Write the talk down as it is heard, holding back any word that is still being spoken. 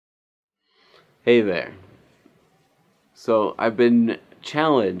Hey there. So I've been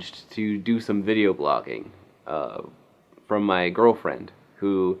challenged to do some video blogging uh, from my girlfriend,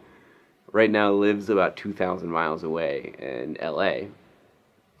 who right now lives about 2,000 miles away in LA.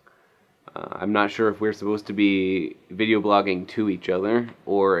 I'm not sure if we're supposed to be video blogging to each other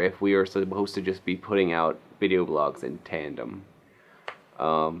or if we are supposed to just be putting out video blogs in tandem.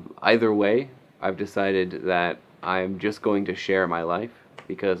 Either way, I've decided that I'm just going to share my life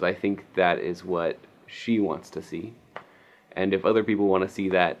because I think that is what she wants to see. And if other people want to see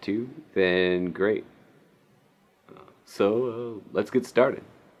that too, then great. So let's get started.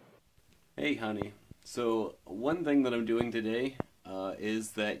 Hey, honey. So, one thing that I'm doing today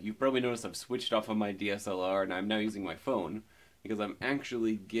is that you've probably noticed I've switched off of my DSLR and I'm now using my phone because I'm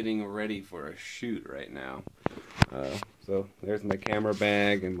actually getting ready for a shoot right now. So, there's my camera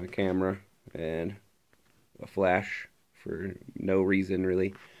bag and my camera and a flash for no reason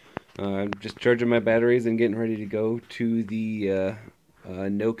really. I'm just charging my batteries and getting ready to go to the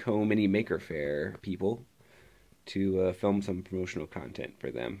NoCo Mini Maker Faire people to film some promotional content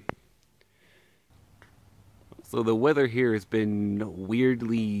for them. So the weather here has been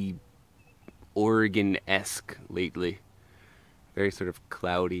weirdly Oregon-esque lately. Very sort of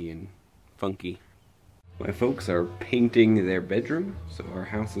cloudy and funky. My folks are painting their bedroom, so our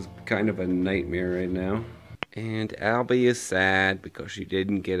house is kind of a nightmare right now. And Albie is sad because she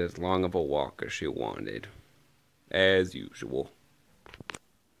didn't get as long of a walk as she wanted. As usual.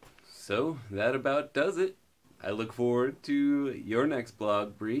 So, that about does it. I look forward to your next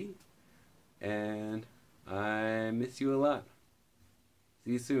blog, Bree. And I miss you a lot.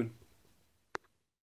 See you soon.